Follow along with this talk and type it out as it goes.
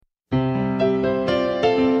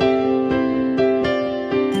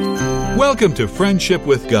Welcome to Friendship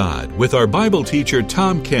with God with our Bible teacher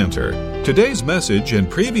Tom Cantor. Today's message and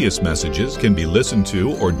previous messages can be listened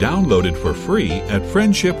to or downloaded for free at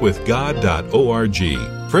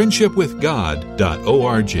friendshipwithgod.org.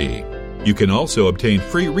 friendshipwithgod.org. You can also obtain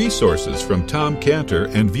free resources from Tom Cantor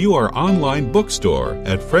and view our online bookstore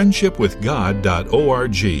at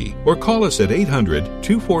friendshipwithgod.org or call us at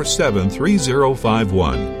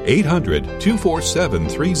 800-247-3051.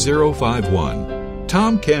 800-247-3051.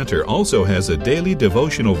 Tom Cantor also has a daily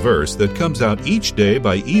devotional verse that comes out each day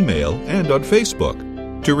by email and on Facebook.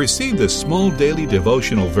 To receive this small daily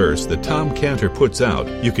devotional verse that Tom Cantor puts out,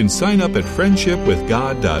 you can sign up at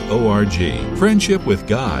friendshipwithgod.org,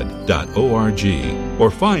 friendshipwithgod.org,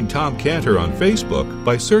 or find Tom Cantor on Facebook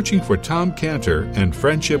by searching for Tom Cantor and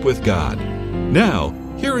Friendship with God. Now,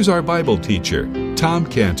 here is our Bible teacher, Tom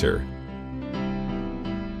Cantor.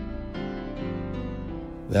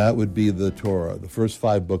 That would be the Torah, the first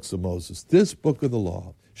 5 books of Moses. This book of the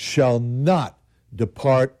law shall not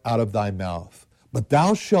depart out of thy mouth, but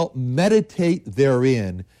thou shalt meditate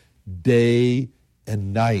therein day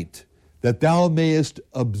and night, that thou mayest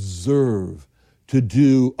observe to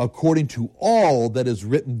do according to all that is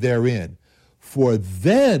written therein. For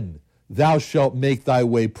then thou shalt make thy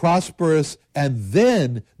way prosperous, and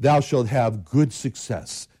then thou shalt have good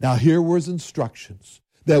success. Now here was instructions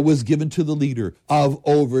that was given to the leader of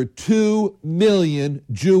over 2 million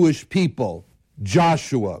Jewish people,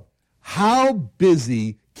 Joshua. How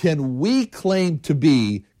busy can we claim to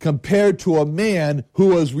be compared to a man who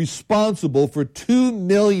was responsible for 2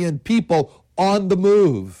 million people on the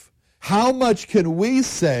move? How much can we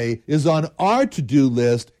say is on our to-do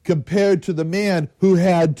list compared to the man who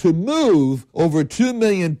had to move over 2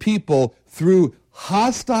 million people through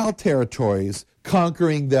hostile territories,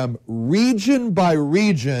 conquering them region by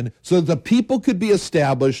region so that the people could be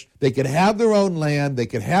established, they could have their own land, they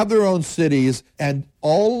could have their own cities, and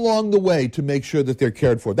all along the way to make sure that they're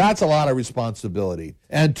cared for. That's a lot of responsibility.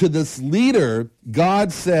 And to this leader,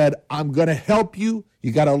 God said, I'm going to help you.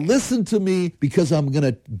 You got to listen to me because I'm going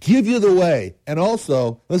to give you the way. And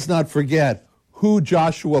also, let's not forget who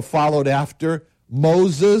Joshua followed after.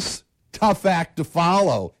 Moses. Tough act to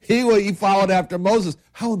follow. He followed after Moses.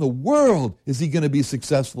 How in the world is he going to be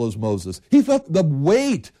successful as Moses? He felt the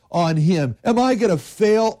weight on him. Am I going to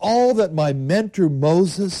fail all that my mentor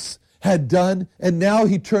Moses had done? And now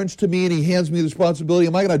he turns to me and he hands me the responsibility.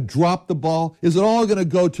 Am I going to drop the ball? Is it all going to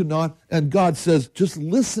go to naught? And God says, just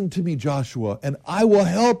listen to me, Joshua, and I will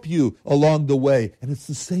help you along the way. And it's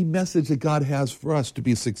the same message that God has for us to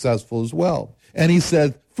be successful as well. And he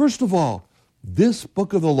said, first of all, this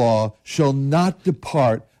book of the law shall not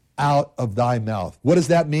depart out of thy mouth. What does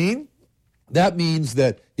that mean? That means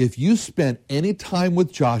that if you spent any time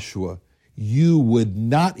with Joshua, you would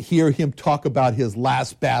not hear him talk about his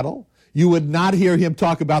last battle. You would not hear him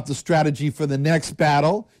talk about the strategy for the next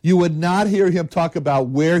battle. You would not hear him talk about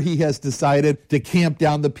where he has decided to camp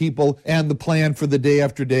down the people and the plan for the day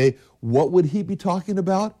after day. What would he be talking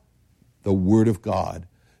about? The Word of God.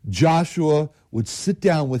 Joshua would sit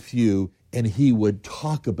down with you and he would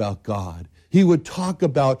talk about God. He would talk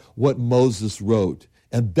about what Moses wrote.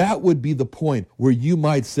 And that would be the point where you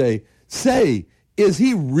might say, is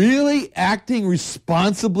he really acting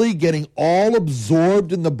responsibly, getting all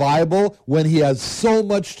absorbed in the Bible when he has so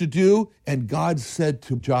much to do? And God said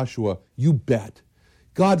to Joshua, you bet.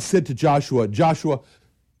 God said to Joshua,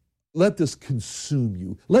 let this consume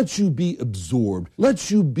you. Let you be absorbed. Let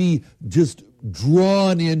you be just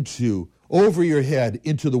drawn over your head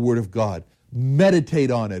into the Word of God.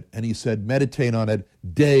 Meditate on it. And he said, meditate on it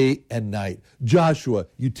day and night. Joshua,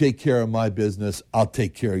 you take care of my business, I'll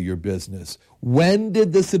take care of your business. When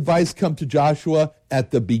did this advice come to Joshua?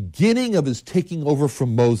 At the beginning of his taking over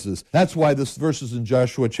from Moses. That's why this verse is in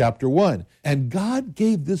Joshua chapter 1. And God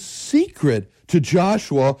gave this secret to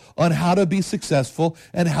Joshua on how to be successful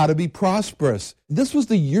and how to be prosperous. This was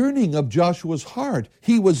the yearning of Joshua's heart.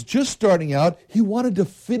 He was just starting out. He wanted to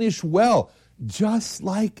finish well, just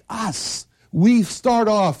like us. We start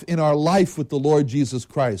off in our life with the Lord Jesus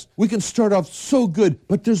Christ. We can start off so good,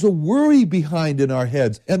 but there's a worry behind in our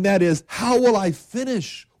heads, and that is, how will I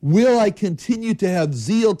finish? Will I continue to have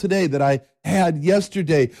zeal today that I had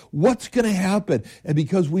yesterday? What's going to happen? And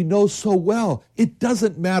because we know so well, it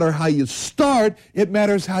doesn't matter how you start, it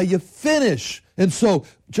matters how you finish. And so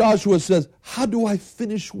Joshua says, how do I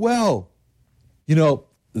finish well? You know,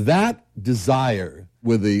 that desire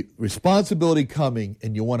with the responsibility coming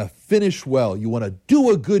and you want to finish well, you want to do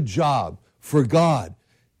a good job for God,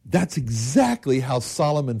 that's exactly how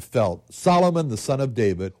Solomon felt. Solomon, the son of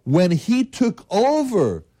David, when he took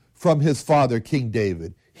over from his father, King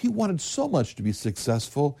David. He wanted so much to be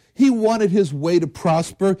successful. He wanted his way to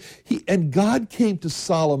prosper. And God came to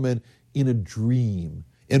Solomon in a dream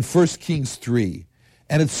in 1 Kings 3.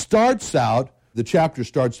 And the chapter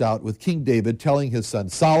starts out with King David telling his son,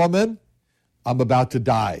 Solomon, I'm about to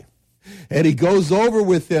die. And he goes over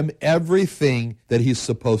with him everything that he's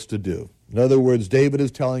supposed to do. In other words, David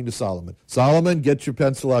is telling to Solomon, Solomon, get your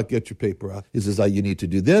pencil out, get your paper out. He says, you need to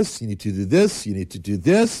do this, you need to do this, you need to do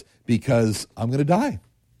this, because I'm going to die.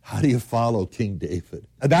 How do you follow King David?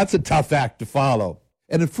 And that's a tough act to follow.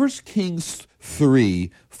 And in 1 Kings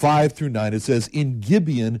 3, 5 through 9, it says, in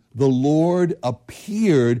Gibeon, the Lord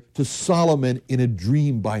appeared to Solomon in a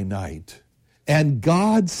dream by night. And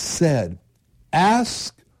God said,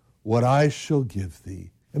 ask what I shall give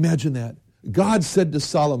thee. Imagine that. God said to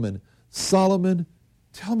Solomon, Solomon,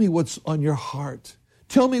 tell me what's on your heart.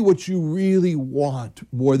 Tell me what you really want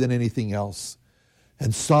more than anything else.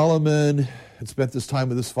 And Solomon had spent this time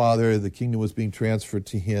with his father. The kingdom was being transferred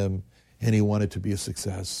to him, and he wanted to be a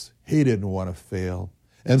success. He didn't want to fail.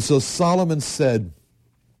 And so Solomon said,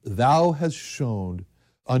 thou hast shown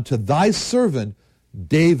unto thy servant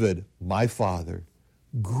David, my father,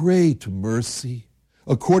 great mercy,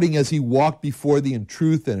 according as he walked before thee in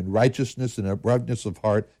truth and in righteousness and uprightness of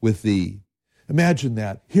heart with thee. Imagine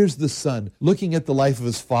that. Here's the son looking at the life of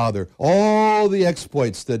his father, all the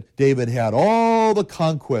exploits that David had, all the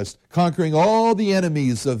conquest, conquering all the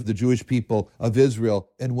enemies of the Jewish people of Israel.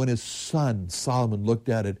 And when his son, Solomon, looked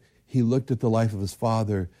at it, he looked at the life of his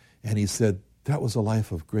father and he said, that was a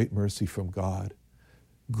life of great mercy from God.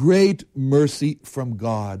 Great mercy from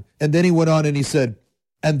God. And then he went on and he said,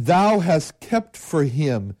 and thou hast kept for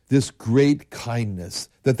him this great kindness,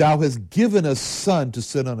 that thou hast given a son to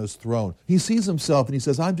sit on his throne. He sees himself and he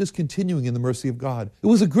says, I'm just continuing in the mercy of God. It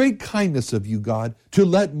was a great kindness of you, God, to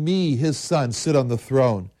let me, his son, sit on the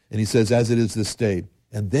throne. And he says, as it is this day.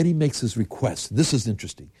 And then he makes his request. This is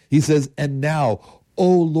interesting. He says, and now, O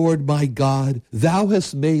Lord my God, thou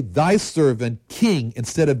hast made thy servant king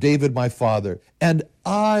instead of David my father, and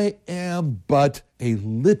I am but a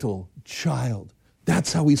little child.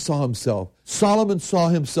 That's how he saw himself. Solomon saw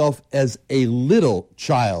himself as a little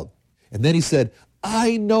child. And then he said,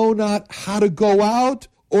 I know not how to go out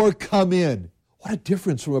or come in. What a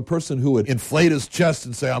difference from a person who would inflate his chest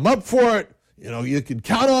and say, I'm up for it. You can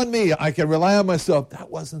count on me. I can rely on myself.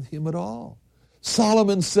 That wasn't him at all.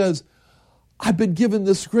 Solomon says, I've been given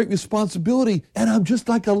this great responsibility, and I'm just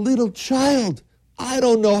like a little child. I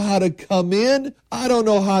don't know how to come in. I don't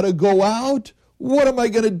know how to go out. What am I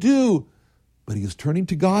going to do? But he is turning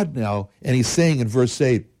to God now, and he's saying in verse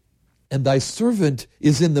 8, and thy servant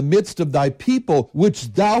is in the midst of thy people,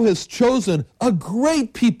 which thou hast chosen, a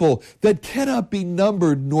great people that cannot be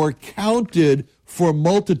numbered nor counted for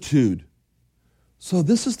multitude. So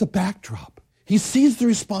this is the backdrop. He sees the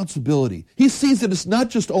responsibility. He sees that it's not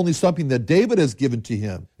just only something that David has given to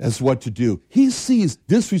him as what to do. He sees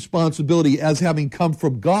this responsibility as having come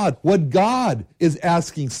from God, what God is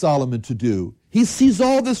asking Solomon to do. He sees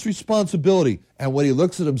all this responsibility. And when he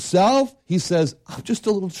looks at himself, he says, I'm just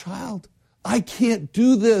a little child. I can't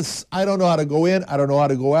do this. I don't know how to go in. I don't know how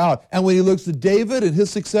to go out. And when he looks at David and his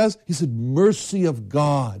success, he said, mercy of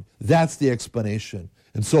God. That's the explanation.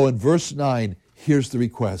 And so in verse 9, here's the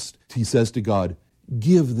request. He says to God,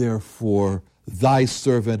 give therefore thy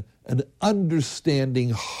servant an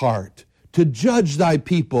understanding heart to judge thy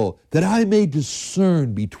people, that I may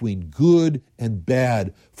discern between good and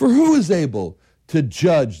bad. For who is able to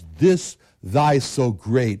judge this thy so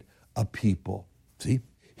great a people? See,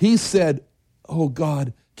 he said, oh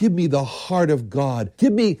God, give me the heart of God.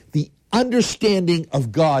 Give me the understanding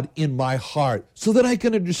of God in my heart so that I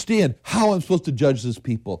can understand how I'm supposed to judge this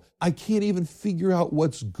people. I can't even figure out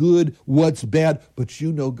what's good, what's bad, but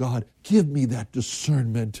you know, God, give me that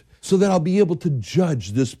discernment so that I'll be able to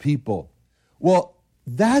judge this people. Well,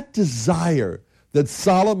 that desire that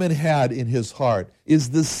Solomon had in his heart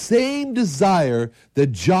is the same desire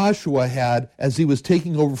that Joshua had as he was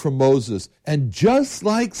taking over from Moses. And just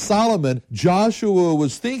like Solomon, Joshua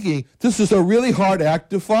was thinking, this is a really hard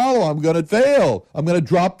act to follow. I'm going to fail. I'm going to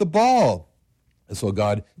drop the ball. And so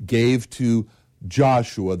God gave to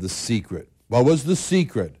Joshua the secret. What was the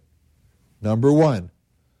secret? Number one,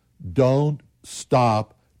 don't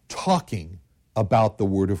stop talking about the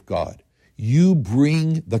Word of God. You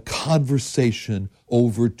bring the conversation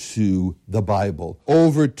over to the Bible,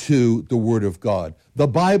 over to the Word of God. The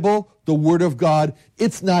Bible, the Word of God,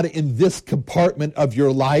 it's not in this compartment of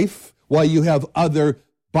your life while you have other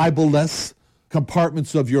Bible-less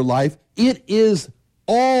compartments of your life. It is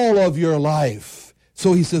all of your life.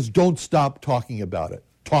 So he says, don't stop talking about it.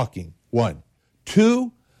 Talking, one.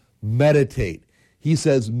 Two, meditate. He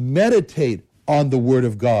says, meditate on the Word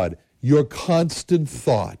of God, your constant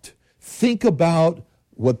thought. Think about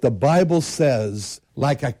what the Bible says,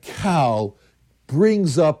 like a cow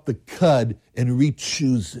brings up the cud and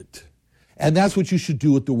re-chews it. And that's what you should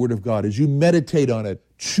do with the Word of God, is you meditate on it,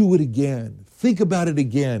 chew it again, think about it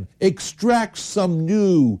again, extract some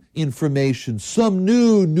new information, some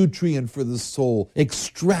new nutrient for the soul.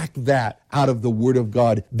 Extract that out of the Word of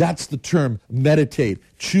God. That's the term, meditate,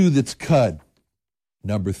 chew its cud.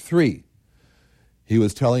 Number 3, he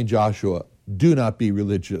was telling Joshua, do not be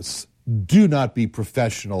religious. Do not be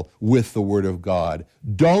professional with the Word of God.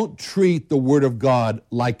 Don't treat the Word of God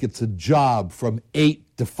like it's a job from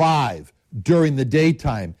 8 to 5 during the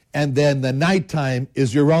daytime, and then the nighttime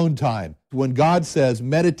is your own time. When God says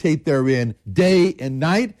meditate therein day and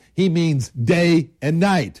night, he means day and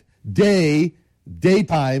night.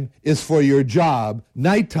 Daytime is for your job.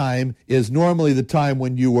 Nighttime is normally the time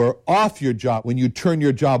when you were off your job, when you turn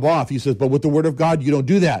your job off. He says, but with the Word of God, you don't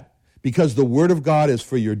do that, because the Word of God is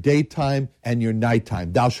for your daytime and your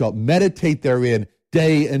nighttime. Thou shalt meditate therein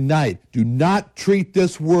day and night. Do not treat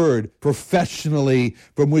this Word professionally,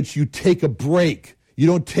 from which you take a break. You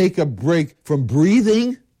don't take a break from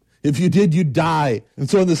breathing. If you did, you'd die. And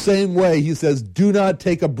so in the same way, he says, do not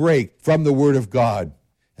take a break from the Word of God.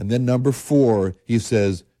 And then number 4, he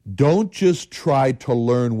says, don't just try to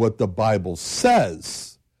learn what the Bible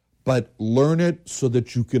says, but learn it so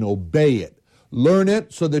that you can obey it. Learn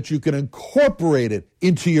it so that you can incorporate it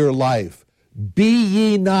into your life. Be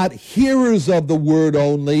ye not hearers of the word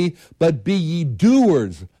only, but be ye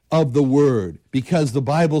doers of the word. Because the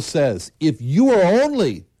Bible says, if you are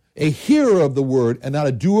only a hearer of the word and not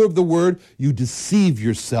a doer of the word, you deceive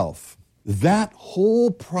yourself. That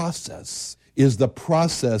whole process is the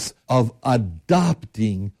process of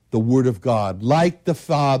adopting the Word of God, like the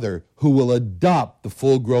father who will adopt the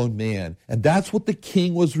full-grown man. And that's what the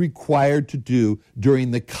king was required to do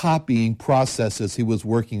during the copying process as he was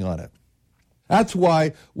working on it. That's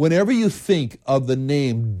why whenever you think of the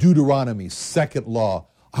name Deuteronomy, second law,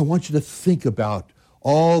 I want you to think about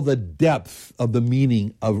all the depth of the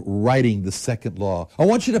meaning of writing the second law. I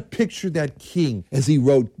want you to picture that king as he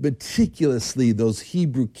wrote meticulously those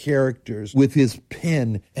Hebrew characters with his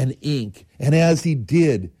pen and ink. And as he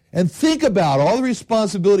did, and think about all the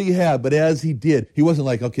responsibility he had, but as he did, he wasn't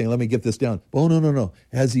like, okay, let me get this down. Oh, no.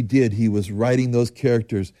 As he did, he was writing those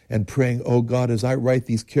characters and praying, oh God, as I write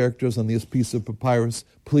these characters on this piece of papyrus,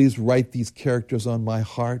 please write these characters on my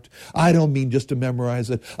heart. I don't mean just to memorize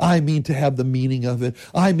it. I mean to have the meaning of it.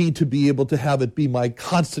 I mean to be able to have it be my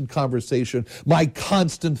constant conversation, my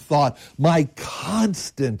constant thought, my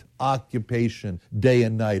constant occupation day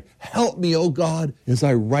and night. Help me, oh God, as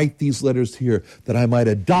I write these letters here, that I might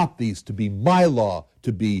adopt these to be my law,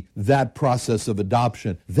 to be that process of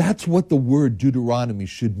adoption. That's what the word Deuteronomy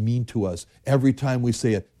should mean to us every time we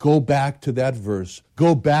say it. Go back to that verse.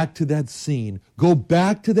 Go back to that scene. Go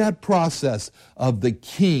back to that process of the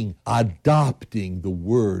king adopting the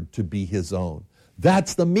word to be his own.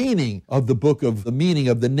 That's the meaning of the meaning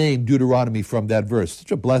of the name Deuteronomy from that verse.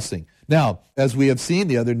 Such a blessing. Now, as we have seen,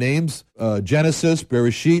 the other names, Genesis,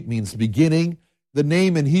 Bereshit means beginning. The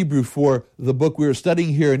name in Hebrew for the book we are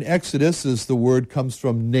studying here in Exodus is the word comes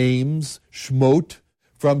from names, Shmot,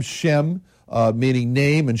 from Shem, meaning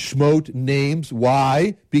name, and Shmot, names.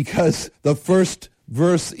 Why? Because the first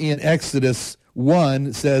verse in Exodus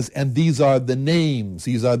 1 says, and these are the names,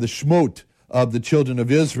 these are the Shmot of the children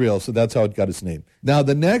of Israel. So that's how it got its name. Now,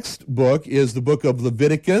 the next book is the book of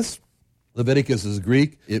Leviticus. Leviticus is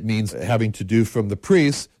Greek. It means having to do from the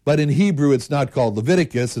priests. But in Hebrew, it's not called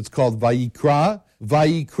Leviticus. It's called Vayikra.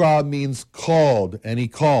 Vayikra means called, and he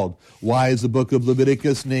called. Why is the book of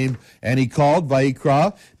Leviticus named and he called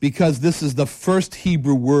Vayikra? Because this is the first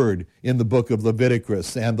Hebrew word in the book of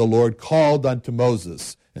Leviticus. And the Lord called unto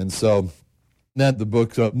Moses. And so that the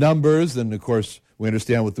book of Numbers, and of course, we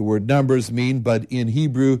understand what the word numbers mean, but in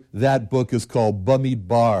Hebrew, that book is called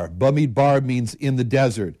Bamidbar. Bamidbar means in the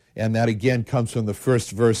desert. And that again comes from the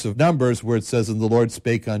first verse of Numbers where it says, and the Lord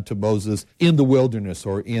spake unto Moses in the wilderness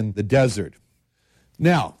or in the desert.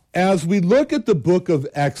 Now, as we look at the book of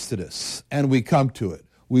Exodus and we come to it,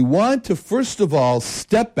 we want to first of all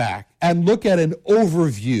step back and look at an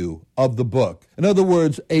overview of the book. In other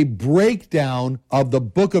words, a breakdown of the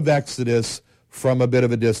book of Exodus from a bit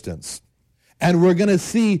of a distance. And we're going to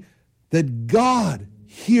see that God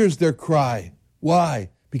hears their cry. Why?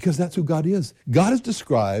 Because that's who God is. God is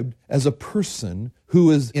described as a person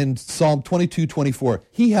who is in Psalm 22:24.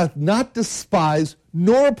 He hath not despised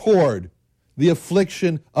nor abhorred the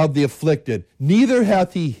affliction of the afflicted, neither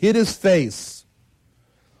hath he hid his face.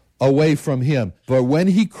 away from him. For when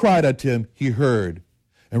he cried unto him, he heard.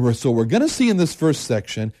 And so we're going to see in this first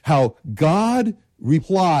section how God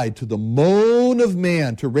replied to the moan of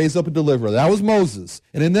man to raise up a deliverer. That was Moses.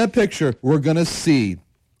 And in that picture, we're going to see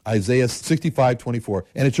Isaiah 65:24.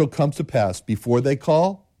 And it shall come to pass, before they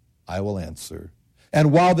call, I will answer.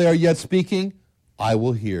 And while they are yet speaking, I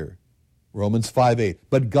will hear. Romans 5:8.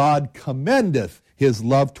 But God commendeth his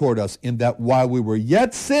love toward us in that while we were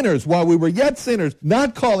yet sinners,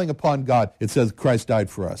 not calling upon God, it says Christ died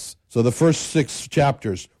for us. So the first 6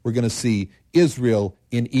 chapters, we're going to see Israel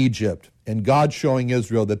in Egypt and God showing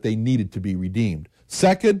Israel that they needed to be redeemed.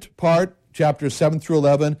 Second part, chapters 7 through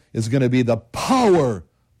 11, is going to be the power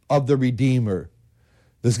of the Redeemer.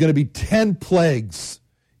 There's going to be 10 plagues.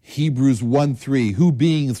 Hebrews 1:3, who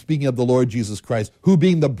being, speaking of the Lord Jesus Christ, who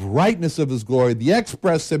being the brightness of his glory, the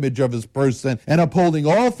express image of his person, and upholding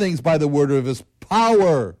all things by the word of his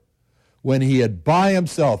power, when he had by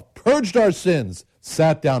himself purged our sins,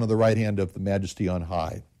 sat down on the right hand of the majesty on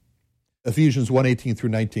high. Ephesians 1:18 through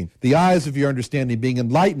 19, the eyes of your understanding being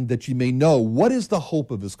enlightened, that ye may know what is the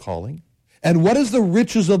hope of his calling, and what is the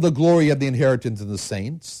riches of the glory of the inheritance in the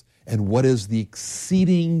saints, and what is the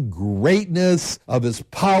exceeding greatness of his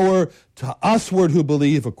power to usward who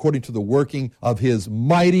believe, according to the working of his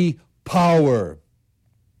mighty power.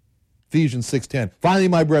 Ephesians 6:10. Finally,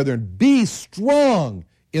 my brethren, be strong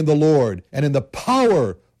in the Lord and in the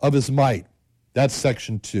power of his might. That's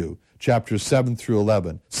section 2, chapters 7 through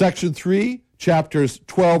 11. Section 3, chapters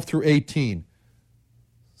 12 through 18.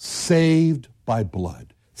 Saved by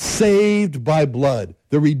blood. Saved by blood.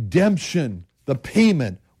 The redemption, the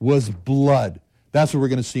payment was blood. That's what we're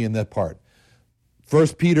going to see in that part.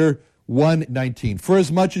 1 Peter 1:19. For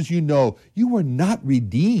as much as you know, you were not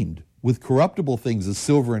redeemed with corruptible things as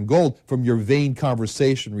silver and gold from your vain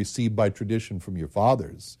conversation received by tradition from your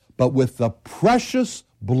fathers, but with the precious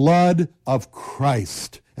blood of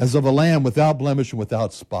Christ, as of a lamb without blemish and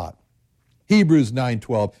without spot. Hebrews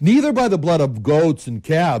 9:12. Neither by the blood of goats and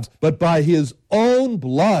calves, but by his own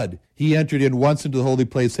blood he entered in once into the holy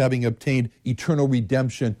place, having obtained eternal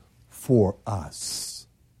redemption for us.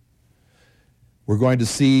 We're going to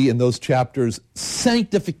see in those chapters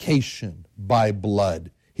sanctification by blood.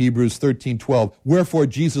 Hebrews 13:12. Wherefore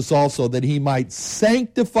Jesus also, that he might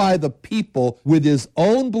sanctify the people with his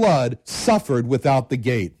own blood, suffered without the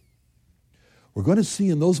gate. We're going to see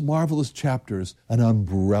in those marvelous chapters an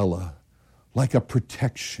umbrella, like a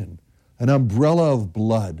protection, an umbrella of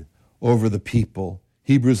blood over the people.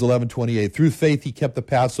 Hebrews 11:28. Through faith he kept the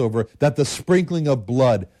Passover, that the sprinkling of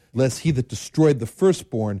blood, lest he that destroyed the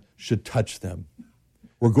firstborn should touch them.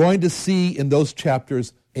 We're going to see in those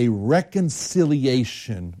chapters a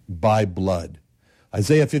reconciliation by blood.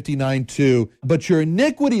 Isaiah 59:2. But your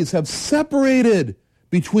iniquities have separated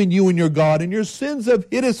between you and your God, and your sins have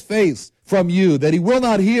hid his face from you, that he will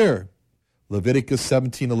not hear. Leviticus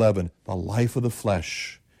 17:11. The life of the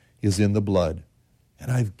flesh is in the blood,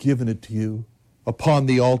 and I've given it to you upon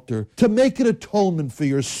the altar to make an atonement for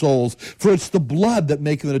your souls, for it's the blood that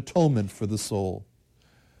maketh an atonement for the soul.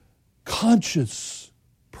 Conscience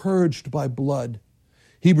purged by blood.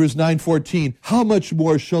 Hebrews 9:14. How much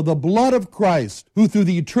more shall the blood of Christ, who through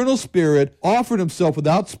the eternal Spirit offered himself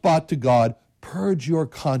without spot to God, purge your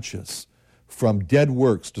conscience from dead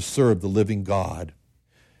works to serve the living God.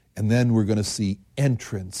 And then we're going to see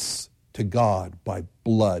entrance to God by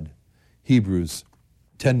blood. Hebrews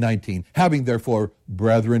 10:19. Having therefore,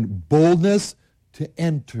 brethren, boldness to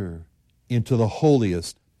enter into the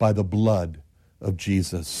holiest by the blood of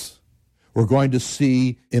Jesus. We're going to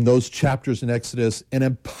see in those chapters in Exodus an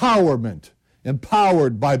empowered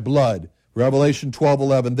by blood. Revelation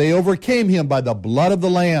 12:11. They overcame him by the blood of the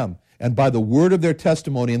Lamb and by the word of their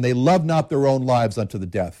testimony, and they loved not their own lives unto the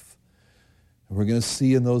death. And we're going to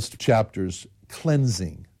see in those chapters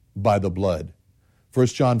cleansing by the blood. 1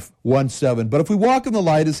 John 1:7. But if we walk in the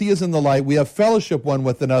light as he is in the light, we have fellowship one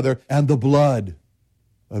with another, and the blood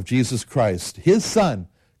of Jesus Christ, his Son,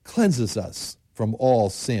 cleanses us from all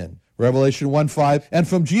sin. Revelation 1:5. And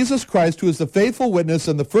from Jesus Christ, who is the faithful witness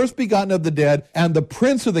and the first begotten of the dead, and the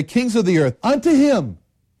prince of the kings of the earth, unto him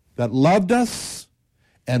that loved us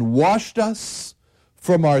and washed us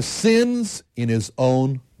from our sins in his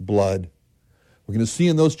own blood. We're going to see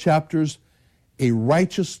in those chapters a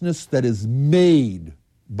righteousness that is made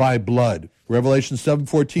by blood. Revelation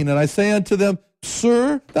 7:14. And I say unto them,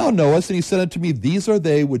 Sir, thou knowest. And he said unto me, These are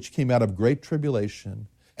they which came out of great tribulation,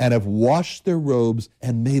 and have washed their robes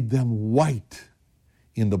and made them white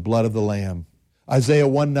in the blood of the Lamb. Isaiah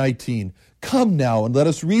 1:19. Come now, and let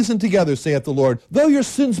us reason together, saith the Lord. Though your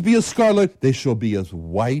sins be as scarlet, they shall be as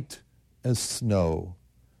white as snow.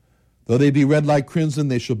 Though they be red like crimson,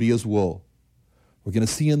 they shall be as wool. We're going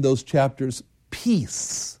to see in those chapters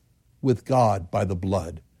peace with God by the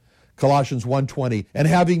blood. Colossians 1:20, and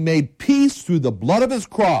having made peace through the blood of his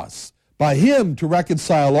cross, by him to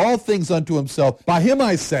reconcile all things unto himself. By him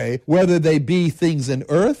I say, whether they be things in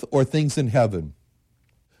earth or things in heaven.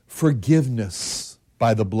 Forgiveness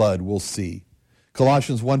by the blood we'll see.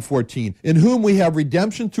 Colossians 1:14, in whom we have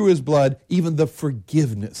redemption through his blood, even the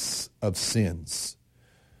forgiveness of sins.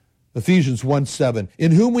 Ephesians 1:7,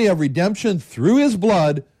 in whom we have redemption through his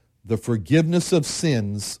blood, the forgiveness of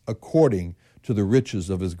sins according to the riches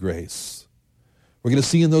of his grace. We're going to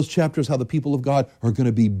see in those chapters how the people of God are going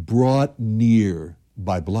to be brought near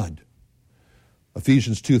by blood.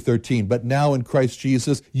 Ephesians 2:13, but now in Christ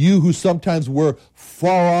Jesus, you who sometimes were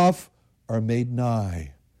far off are made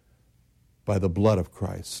nigh by the blood of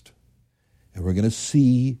Christ. And we're going to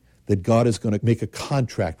see that God is going to make a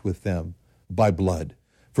contract with them by blood.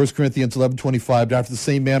 1 Corinthians 11:25, after the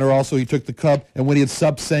same manner also he took the cup, and when he had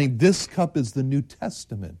supped, saying, this cup is the New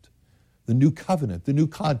Testament, the new covenant, the new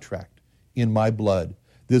contract in my blood.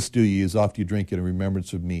 This do ye as oft you drink it in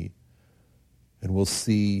remembrance of me. And we'll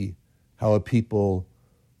see how a people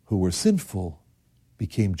who were sinful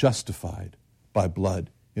became justified by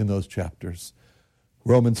blood in those chapters.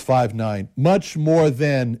 Romans 5:9, much more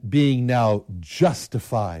than being now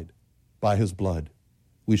justified by his blood,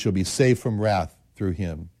 we shall be saved from wrath through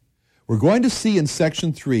him. We're going to see in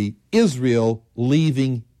section 3, Israel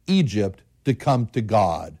leaving Egypt to come to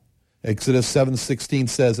God. Exodus 7:16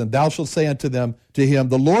 says, and thou shalt say unto them, to him,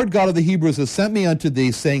 the Lord God of the Hebrews has sent me unto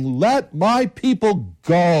thee, saying, let my people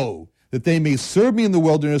go, that they may serve me in the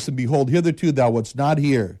wilderness, and behold, hitherto thou wouldst not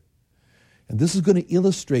hear. And this is going to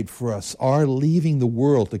illustrate for us our leaving the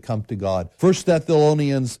world to come to God. 1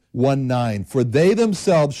 Thessalonians 1:9, for they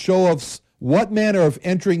themselves show us what manner of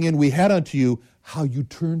entering in we had unto you, how you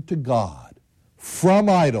turned to God from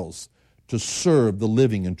idols to serve the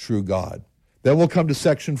living and true God. Then we'll come to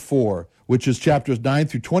section 4, which is chapters 9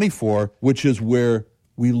 through 24, which is where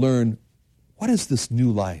we learn, what is this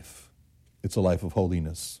new life? It's a life of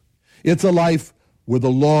holiness. It's a life where the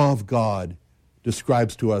law of God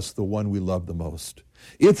describes to us the one we love the most.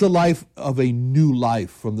 It's a life of a new life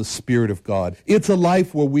from the Spirit of God. It's a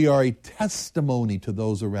life where we are a testimony to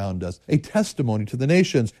those around us, a testimony to the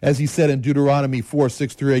nations. As he said in Deuteronomy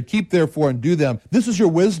 4:6-8, keep therefore and do them. This is your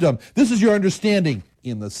wisdom. This is your understanding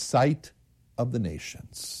in the sight of the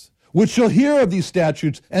nations, which shall hear of these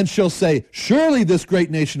statutes and shall say, surely this great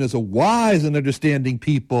nation is a wise and understanding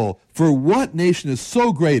people. For what nation is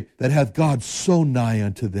so great that hath God so nigh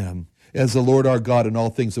unto them, as the Lord our God in all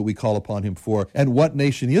things that we call upon him for? And what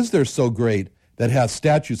nation is there so great that hath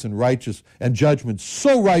statutes and righteous and judgments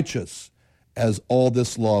so righteous as all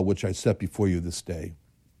this law which I set before you this day?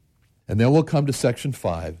 And then we'll come to section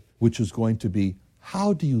 5, which is going to be,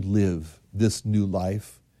 how do you live this new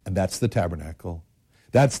life? And that's the tabernacle.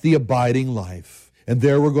 That's the abiding life. And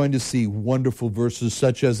there we're going to see wonderful verses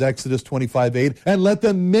such as Exodus 25:8, and let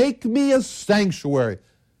them make me a sanctuary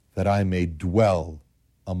that I may dwell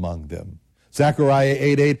among them. Zechariah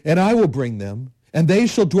 8:8, and I will bring them, and they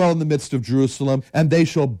shall dwell in the midst of Jerusalem, and they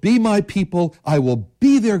shall be my people. I will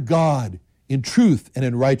be their God in truth and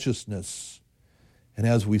in righteousness. And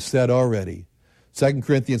as we said already, 2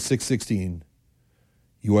 Corinthians 6:16,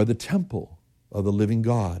 you are the temple of the living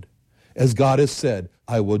God. As God has said,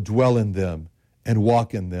 I will dwell in them and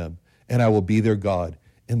walk in them, and I will be their God,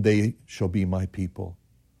 and they shall be my people.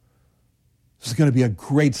 This is going to be a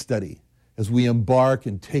great study as we embark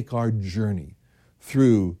and take our journey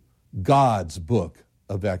through God's book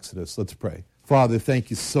of Exodus. Let's pray. Father, thank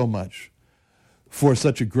you so much for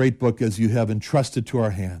such a great book as you have entrusted to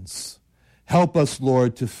our hands. Help us,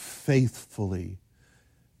 Lord, to faithfully,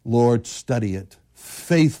 Lord, study it.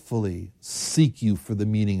 Faithfully seek you for the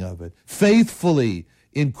meaning of it. Faithfully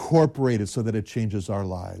incorporate it so that it changes our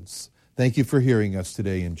lives. Thank you for hearing us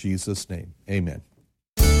today in Jesus' name. Amen.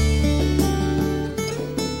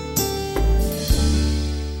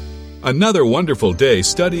 Another wonderful day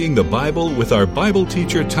studying the Bible with our Bible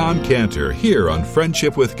teacher Tom Cantor here on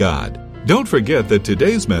Friendship with God. Don't forget that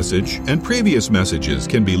today's message and previous messages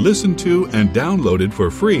can be listened to and downloaded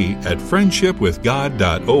for free at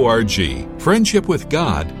friendshipwithgod.org.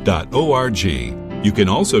 friendshipwithgod.org. You can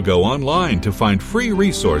also go online to find free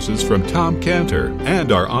resources from Tom Cantor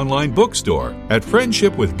and our online bookstore at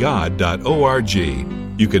friendshipwithgod.org.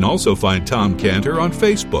 You can also find Tom Cantor on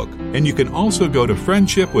Facebook, and you can also go to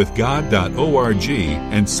friendshipwithgod.org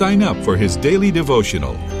and sign up for his daily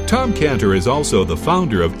devotional. Tom Cantor is also the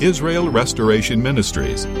founder of Israel Restoration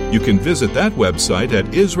Ministries. You can visit that website at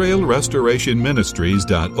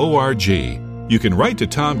israelrestorationministries.org. You can write to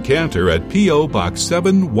Tom Cantor at P.O. Box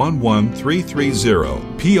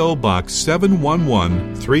 711330, P.O. Box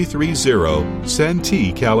 711330,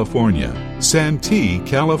 Santee, California. Santee,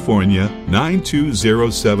 California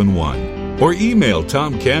 92071. Or email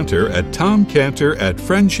Tom Cantor at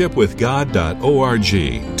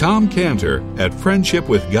tomcantor@friendshipwithgod.org. Tom Cantor at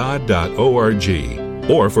friendshipwithgod.org.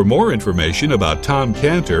 Or for more information about Tom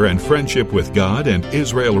Cantor and Friendship with God and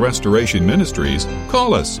Israel Restoration Ministries,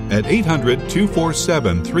 call us at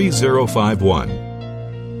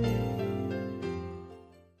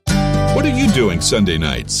 800-247-3051. What are you doing Sunday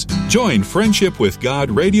nights? Join Friendship with God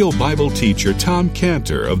radio Bible teacher Tom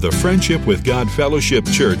Cantor of the Friendship with God Fellowship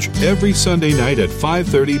Church every Sunday night at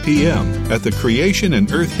 5:30 p.m. at the Creation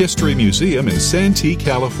and Earth History Museum in Santee,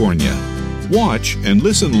 California. Watch and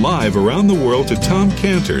listen live around the world to Tom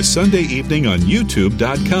Cantor Sunday evening on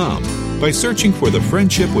YouTube.com by searching for the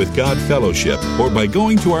Friendship with God Fellowship or by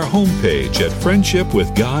going to our homepage at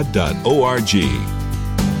friendshipwithgod.org.